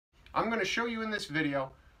I'm going to show you in this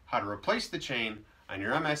video how to replace the chain on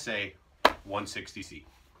your MSA160C.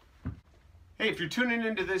 Hey, if you're tuning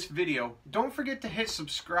into this video, don't forget to hit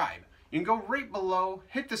subscribe. You can go right below,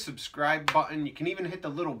 hit the subscribe button. You can even hit the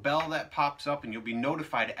little bell that pops up and you'll be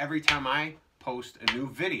notified every time I post a new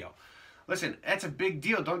video. Listen, that's a big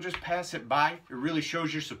deal. Don't just pass it by. It really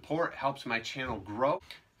shows your support, helps my channel grow.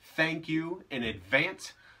 Thank you in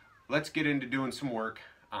advance. Let's get into doing some work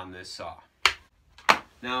on this saw.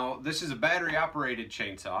 Now, this is a battery operated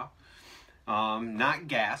chainsaw, not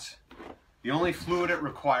gas. The only fluid it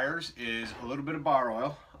requires is a little bit of bar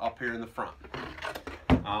oil up here in the front.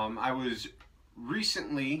 I was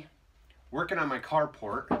recently working on my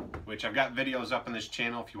carport, which I've got videos up on this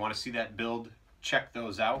channel. If you want to see that build, check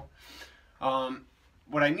those out.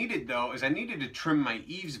 What I needed though is I needed to trim my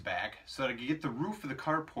eaves back so that I could get the roof of the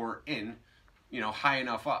carport in, high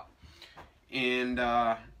enough up. And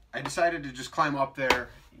I decided to just climb up there,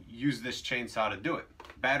 use this chainsaw to do it.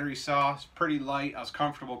 Battery saw, it's pretty light, I was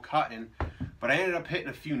comfortable cutting, but I ended up hitting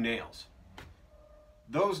a few nails.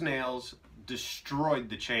 Those nails destroyed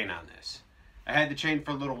the chain on this. I had the chain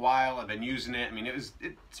for a little while, I've been using it. I mean, it's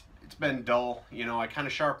been dull, I kind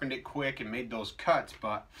of sharpened it quick and made those cuts,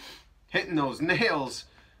 but hitting those nails,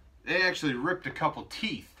 they actually ripped a couple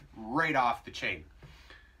teeth right off the chain.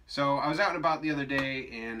 So I was out and about the other day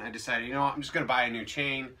and I decided, I'm just gonna buy a new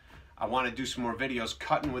chain. I want to do some more videos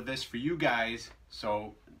cutting with this for you guys.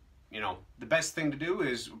 So, the best thing to do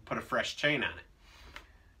is put a fresh chain on it.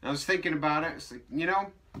 And I was thinking about it. It's like,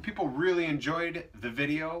 people really enjoyed the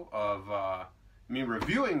video of me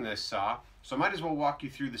reviewing this saw. So I might as well walk you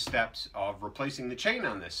through the steps of replacing the chain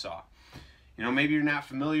on this saw. Maybe you're not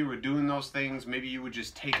familiar with doing those things. Maybe you would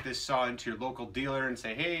just take this saw into your local dealer and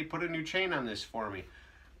say, hey, put a new chain on this for me.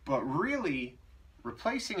 But really,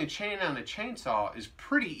 replacing a chain on a chainsaw is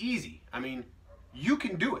pretty easy. I mean, you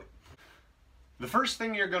can do it. The first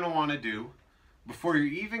thing you're going to want to do before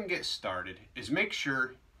you even get started is make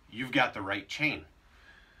sure you've got the right chain.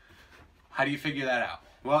 How do you figure that out?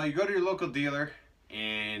 Well, you go to your local dealer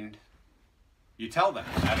and you tell them,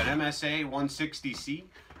 I have an MSA160C.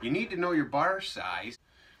 You need to know your bar size.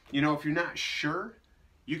 If you're not sure,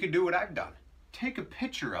 you can do what I've done. Take a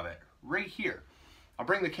picture of it right here. I'll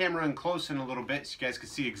bring the camera in close in a little bit so you guys can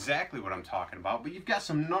see exactly what I'm talking about. But you've got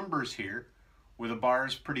some numbers here where the bar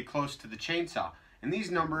is pretty close to the chainsaw. And these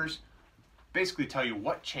numbers basically tell you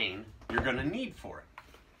what chain you're going to need for it.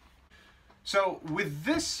 So with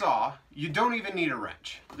this saw, you don't even need a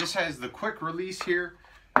wrench. This has the quick release here.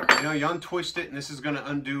 You untwist it and this is going to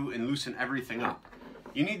undo and loosen everything up.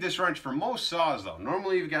 You need this wrench for most saws though.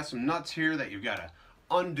 Normally you've got some nuts here that you've got to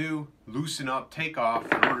undo, loosen up, take off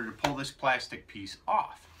in order to pull this plastic piece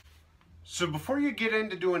off. So before you get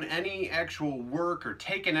into doing any actual work or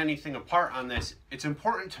taking anything apart on this, it's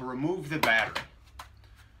important to remove the battery.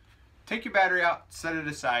 Take your battery out, set it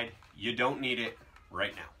aside. You don't need it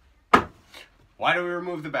right now. Why do we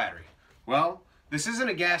remove the battery? Well, this isn't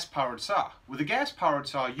a gas-powered saw. With a gas-powered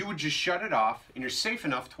saw, you would just shut it off and you're safe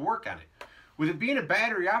enough to work on it. With it being a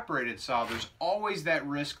battery-operated saw, there's always that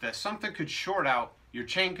risk that something could short out, your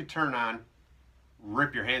chain could turn on,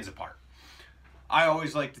 rip your hands apart. I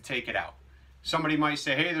always like to take it out. Somebody might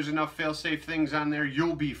say, hey, there's enough fail-safe things on there,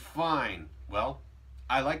 you'll be fine. Well,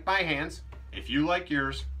 I like my hands. If you like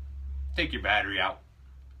yours, take your battery out.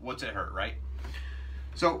 What's it hurt, right?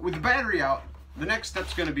 So with the battery out, the next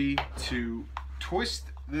step's gonna be to twist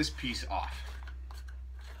this piece off.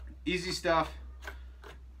 Easy stuff.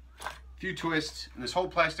 Few twists and this whole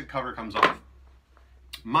plastic cover comes off.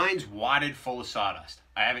 Mine's wadded full of sawdust.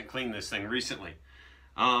 I haven't cleaned this thing recently.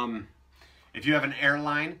 If you have an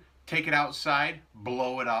airline, take it outside,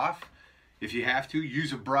 blow it off. If you have to,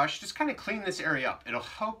 use a brush, just kind of clean this area up. It'll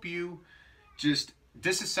help you just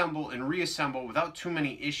disassemble and reassemble without too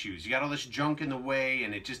many issues. You got all this junk in the way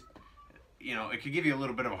and it just, it could give you a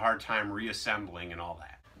little bit of a hard time reassembling and all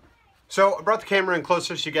that. So I brought the camera in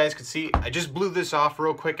closer so you guys can see. I just blew this off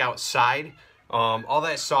real quick outside. All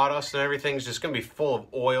that sawdust and everything is just going to be full of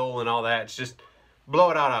oil and all that. It's just blow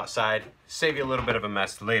it out outside, save you a little bit of a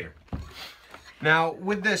mess later. Now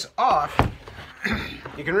with this off,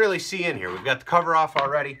 you can really see in here. We've got the cover off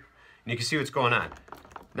already and you can see what's going on.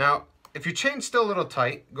 Now if your chain's still a little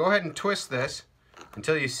tight, go ahead and twist this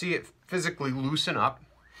until you see it physically loosen up.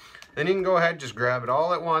 Then you can go ahead and just grab it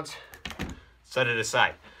all at once, set it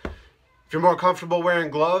aside. If you're more comfortable wearing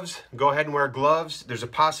gloves, go ahead and wear gloves. There's a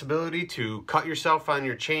possibility to cut yourself on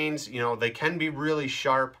your chains. They can be really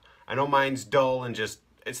sharp. I know mine's dull and just,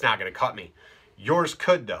 it's not gonna cut me. Yours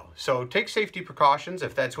could though. So take safety precautions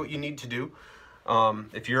if that's what you need to do,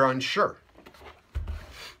 if you're unsure.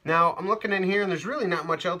 Now, I'm looking in here and there's really not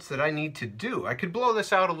much else that I need to do. I could blow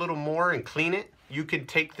this out a little more and clean it. You could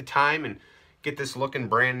take the time and get this looking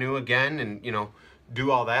brand new again and, you know, do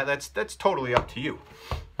all that. That's totally up to you.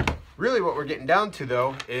 Really what we're getting down to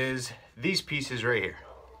though is these pieces right here.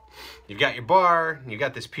 You've got your bar, you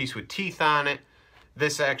got this piece with teeth on it.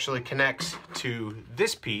 This actually connects to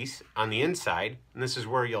this piece on the inside, and this is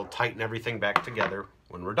where you'll tighten everything back together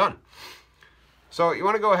when we're done. So you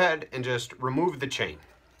want to go ahead and just remove the chain.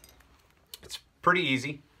 It's pretty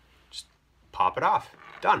easy. Just pop it off.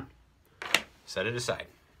 Done. Set it aside.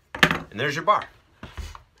 And there's your bar.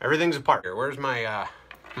 Everything's apart. Here, where's my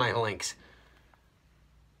my links?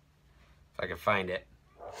 If I can find it.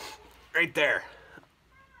 Right there.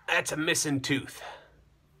 That's a missing tooth.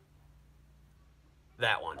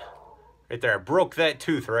 That one. Right there. I broke that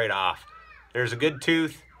tooth right off. There's a good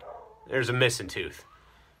tooth. There's a missing tooth.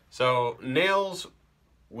 So nails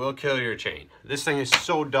will kill your chain. This thing is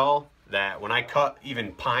so dull that when I cut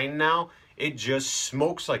even pine now, it just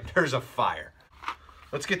smokes like there's a fire.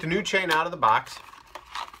 Let's get the new chain out of the box.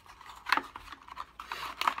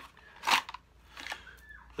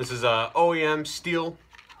 This is a OEM Stihl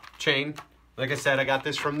chain. Like I said, I got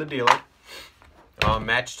this from the dealer.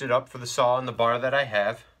 Matched it up for the saw and the bar that I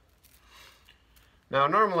have. Now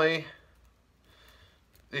normally,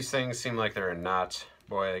 these things seem like they're in knots.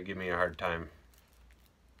 Boy, they give me a hard time.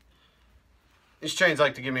 These chains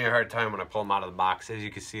like to give me a hard time when I pull them out of the box. As you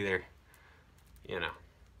can see there, you know,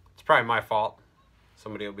 it's probably my fault.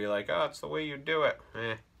 Somebody will be like, oh, it's the way you do it.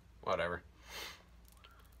 Whatever.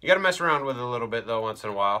 You got to mess around with it a little bit though once in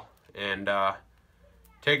a while. And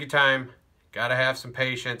take your time. Got to have some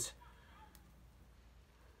patience.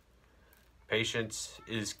 Patience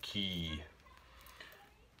is key.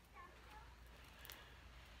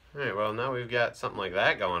 Alright, well now we've got something like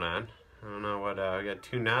that going on. I don't know what, we got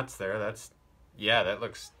 2 knots there. Yeah, that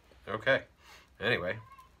looks okay. Anyway.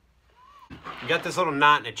 You got this little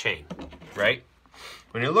knot in a chain, right?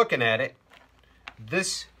 When you're looking at it,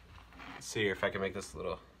 this, let's see here if I can make this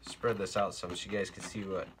little, spread this out so you guys can see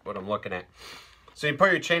what I'm looking at. So you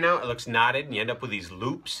pull your chain out, it looks knotted, and you end up with these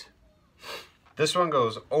loops. This one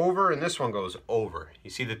goes over and this one goes over. You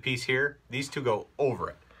see the piece here? These two go over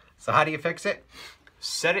it. So how do you fix it?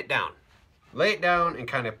 Set it down. Lay it down and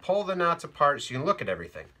kind of pull the knots apart so you can look at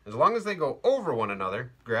everything. As long as they go over one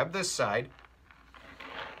another, grab this side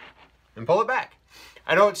and pull it back.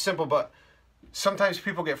 I know it's simple, but sometimes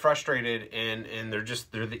people get frustrated and they're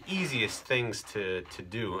the easiest things to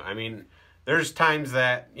do. I mean, there's times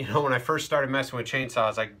that, you know, when I first started messing with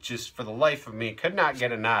chainsaws, I just, for the life of me, could not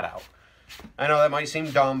get a knot out. I know that might seem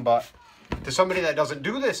dumb, but to somebody that doesn't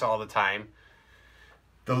do this all the time,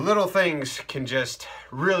 the little things can just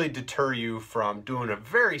really deter you from doing a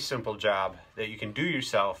very simple job that you can do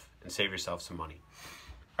yourself and save yourself some money.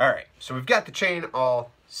 All right, so we've got the chain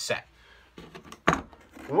all set.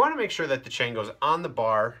 We want to make sure that the chain goes on the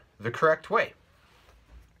bar the correct way.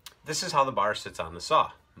 This is how the bar sits on the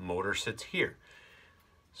saw. The motor sits here.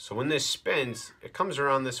 So when this spins, it comes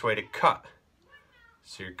around this way to cut.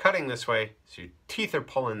 So you're cutting this way, so your teeth are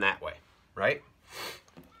pulling that way, right?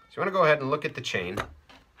 So you want to go ahead and look at the chain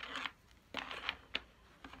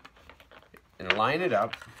and line it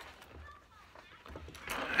up.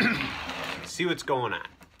 See what's going on.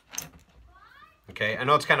 Okay, I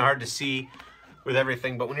know it's kind of hard to see with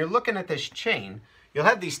everything, but when you're looking at this chain, you'll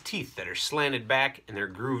have these teeth that are slanted back and they're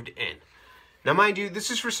grooved in. Now mind you, this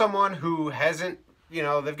is for someone who hasn't, you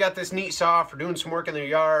know, they've got this neat saw for doing some work in their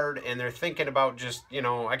yard and they're thinking about just, you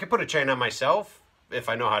know, I could put a chain on myself if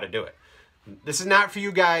I know how to do it. This is not for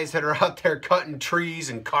you guys that are out there cutting trees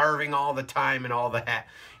and carving all the time and all that.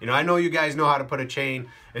 You know, I know you guys know how to put a chain.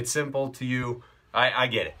 It's simple to you. I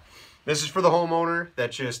get it. This is for the homeowner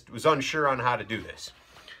that just was unsure on how to do this.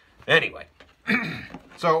 Anyway,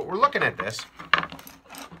 so we're looking at this.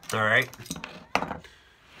 All right. Let's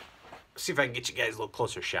see if I can get you guys a little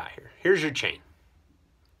closer shot here. Here's your chain.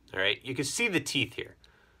 All right, you can see the teeth here.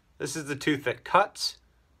 This is the tooth that cuts.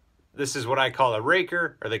 This is what I call a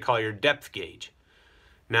raker, or they call your depth gauge.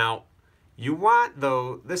 Now, you want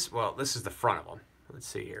though this is the front of them. Let's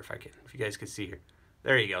see here if you guys can see here.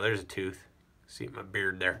 There you go. There's a tooth. See my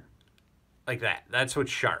beard there, like that. That's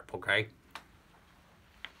what's sharp. Okay.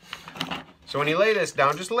 So when you lay this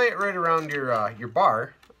down, just lay it right around your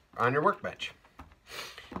bar on your workbench.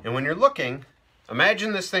 And when you're looking,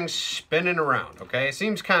 imagine this thing spinning around, okay? It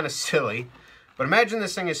seems kind of silly, but imagine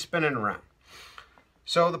this thing is spinning around.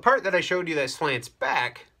 So the part that I showed you that slants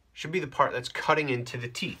back should be the part that's cutting into the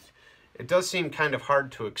teeth. It does seem kind of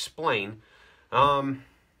hard to explain. Let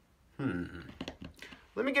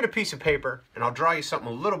me get a piece of paper and I'll draw you something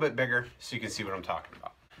a little bit bigger so you can see what I'm talking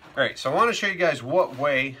about. All right, so I want to show you guys what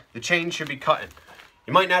way the chain should be cutting.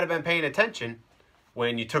 You might not have been paying attention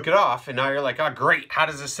when you took it off, and now you're like, oh great, how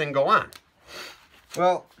does this thing go on?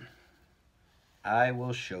 Well, I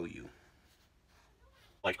will show you.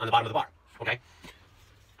 Like on the bottom of the bar, okay?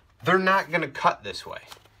 They're not going to cut this way.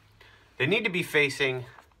 They need to be facing,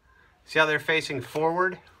 see how they're facing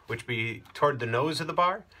forward, which be toward the nose of the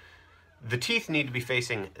bar? The teeth need to be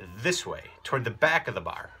facing this way, toward the back of the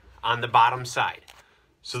bar, on the bottom side.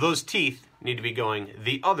 So those teeth need to be going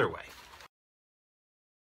the other way.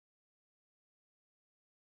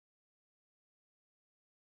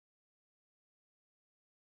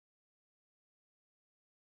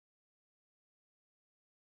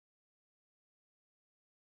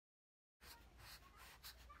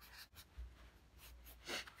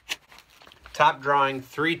 Top drawing,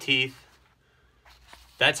 3 teeth.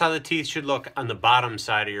 That's how the teeth should look on the bottom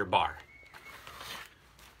side of your bar.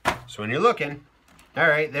 So when you're looking, all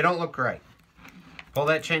right, they don't look right. Pull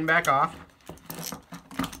that chain back off.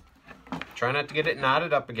 Try not to get it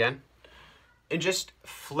knotted up again. And just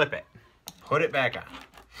flip it. Put it back on.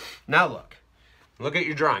 Now look at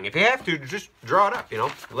your drawing. If you have to, just draw it up, you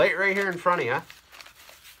know. Lay it right here in front of you.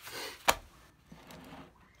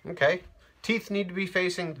 Okay. Teeth need to be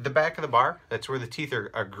facing the back of the bar. That's where the teeth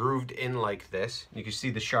are grooved in like this. You can see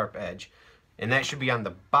the sharp edge. And that should be on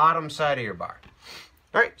the bottom side of your bar.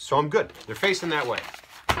 All right, so I'm good. They're facing that way.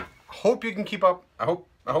 Hope you can keep up. I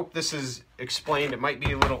hope this is explained. It might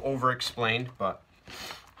be a little over-explained, but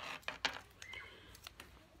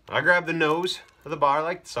I grab the nose of the bar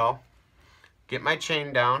like so. Get my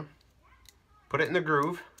chain down. Put it in the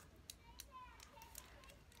groove.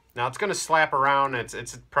 Now it's going to slap around.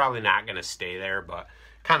 It's probably not going to stay there, but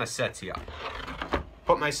kind of sets you up.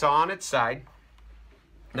 Put my saw on its side.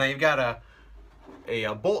 Now you've got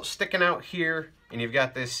a bolt sticking out here, and you've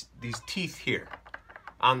got these teeth here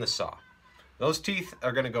on the saw. Those teeth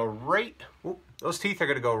are going to go right. Those teeth are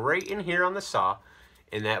going to go right in here on the saw,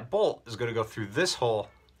 and that bolt is going to go through this hole,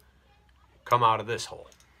 come out of this hole.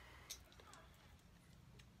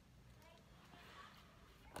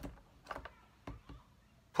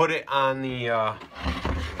 Put it on the.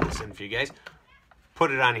 Listen for you guys.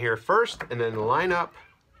 Put it on here first, and then line up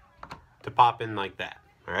to pop in like that.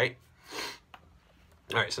 All right.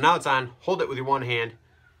 All right, so now it's on. Hold it with your one hand.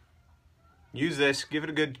 Use this. Give it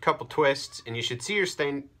a good couple twists, and you should see your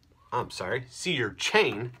stain. I'm sorry. See your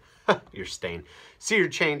chain. Your stain. See your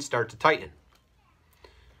chain start to tighten.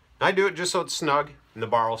 I do it just so it's snug, and the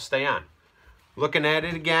bar will stay on. Looking at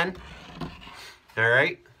it again. All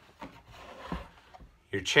right.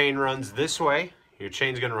 Your chain runs this way. Your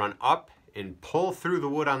chain's going to run up and pull through the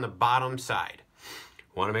wood on the bottom side.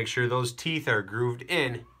 Want to make sure those teeth are grooved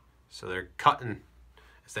in so they're cutting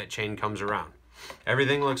as that chain comes around.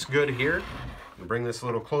 Everything looks good here. I'll bring this a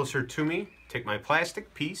little closer to me. Take my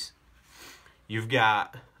plastic piece. You've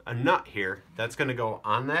got a nut here that's going to go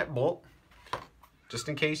on that bolt. Just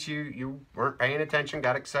in case you weren't paying attention,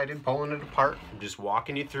 got excited, pulling it apart. I'm just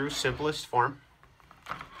walking you through simplest form.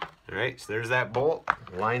 All right, so there's that bolt.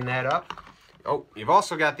 Line that up. Oh, you've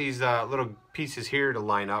also got these little pieces here to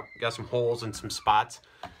line up. Got some holes and some spots.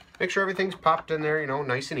 Make sure everything's popped in there, you know,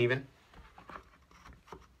 nice and even.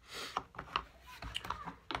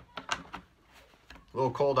 A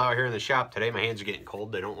little cold out here in the shop today. My hands are getting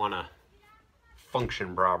cold. They don't want to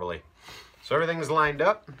function properly. So everything's lined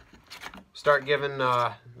up. Start giving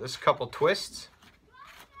this a couple twists.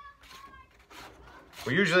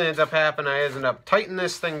 What usually ends up happening, I end up tightening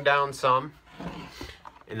this thing down some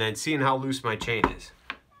and then seeing how loose my chain is.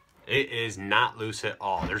 It is not loose at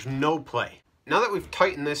all. There's no play. Now that we've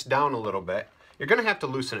tightened this down a little bit, you're going to have to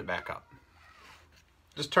loosen it back up.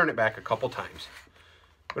 Just turn it back a couple times.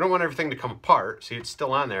 We don't want everything to come apart. See, it's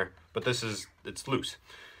still on there, but it's loose.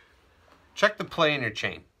 Check the play in your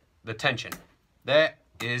chain, the tension. That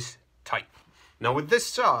is tight. Now with this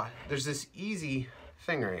saw, there's this easy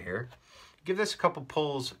thing right here. Give this a couple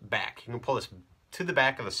pulls back. You can pull this to the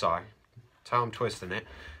back of the saw. That's how I'm twisting it.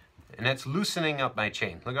 And that's loosening up my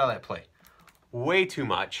chain. Look at all that play. Way too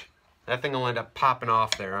much. That thing will end up popping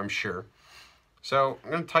off there, I'm sure. So I'm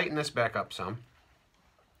going to tighten this back up some.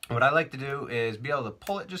 What I like to do is be able to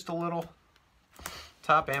pull it just a little,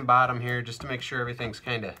 top and bottom here, just to make sure everything's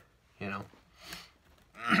kind of, you know,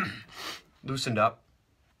 loosened up.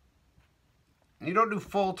 You don't do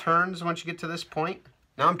full turns once you get to this point.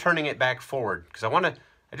 Now I'm turning it back forward because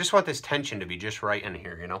I just want this tension to be just right in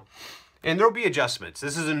here, you know. And there'll be adjustments.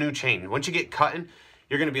 This is a new chain. Once you get cutting,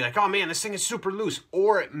 you're going to be like, oh man, this thing is super loose.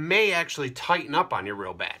 Or it may actually tighten up on you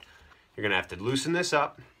real bad. You're going to have to loosen this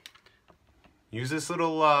up. Use this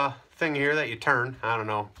little thing here that you turn. I don't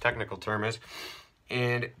know, technical term is.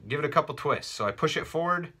 and give it a couple twists. So I push it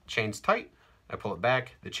forward, chain's tight. I pull it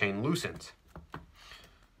back, the chain loosens.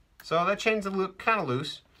 So that chain's kind of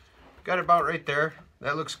loose. Got it about right there.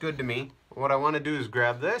 That looks good to me. What I want to do is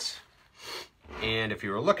grab this, and if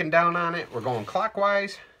you were looking down on it, we're going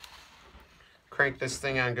clockwise. Crank this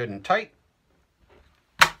thing on good and tight.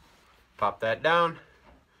 Pop that down.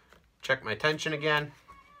 Check my tension again.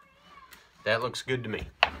 That looks good to me.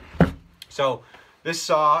 So this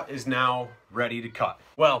saw is now ready to cut.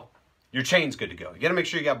 Well, your chain's good to go. You gotta make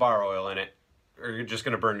sure you got bar oil in it, or you're just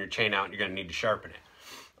gonna burn your chain out and you're gonna need to sharpen it.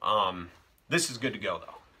 This is good to go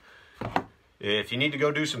though. If you need to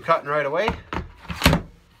go do some cutting right away,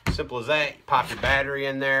 simple as that. Pop your battery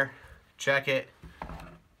in there, check it,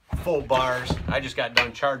 full bars. I just got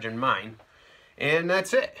done charging mine, and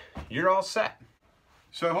that's it. You're all set.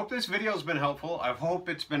 So I hope this video has been helpful. I hope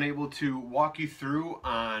it's been able to walk you through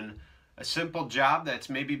on a simple job that's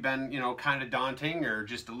maybe been, you know, kind of daunting or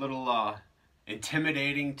just a little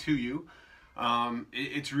intimidating to you.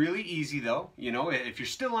 It's really easy though. You know, if you're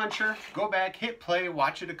still unsure, go back, hit play,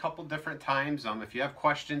 watch it a couple different times. If you have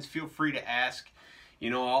questions, feel free to ask. You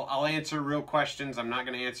know, I'll answer real questions. I'm not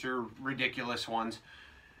going to answer ridiculous ones.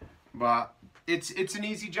 But it's an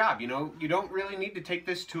easy job. You know, you don't really need to take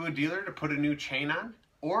this to a dealer to put a new chain on,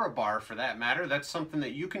 or a bar for that matter. That's something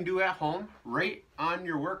that you can do at home, right on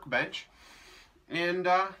your workbench, and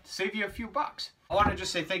save you a few bucks. I want to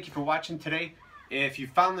just say thank you for watching today. If you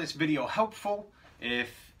found this video helpful,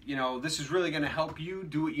 if you know this is really going to help you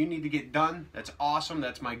do what you need to get done, that's awesome.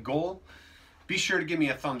 That's my goal. Be sure to give me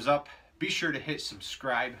a thumbs up. Be sure to hit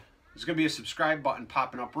subscribe. There's going to be a subscribe button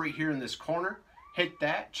popping up right here in this corner. Hit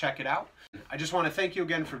that, check it out. I just want to thank you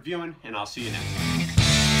again for viewing, and I'll see you next time.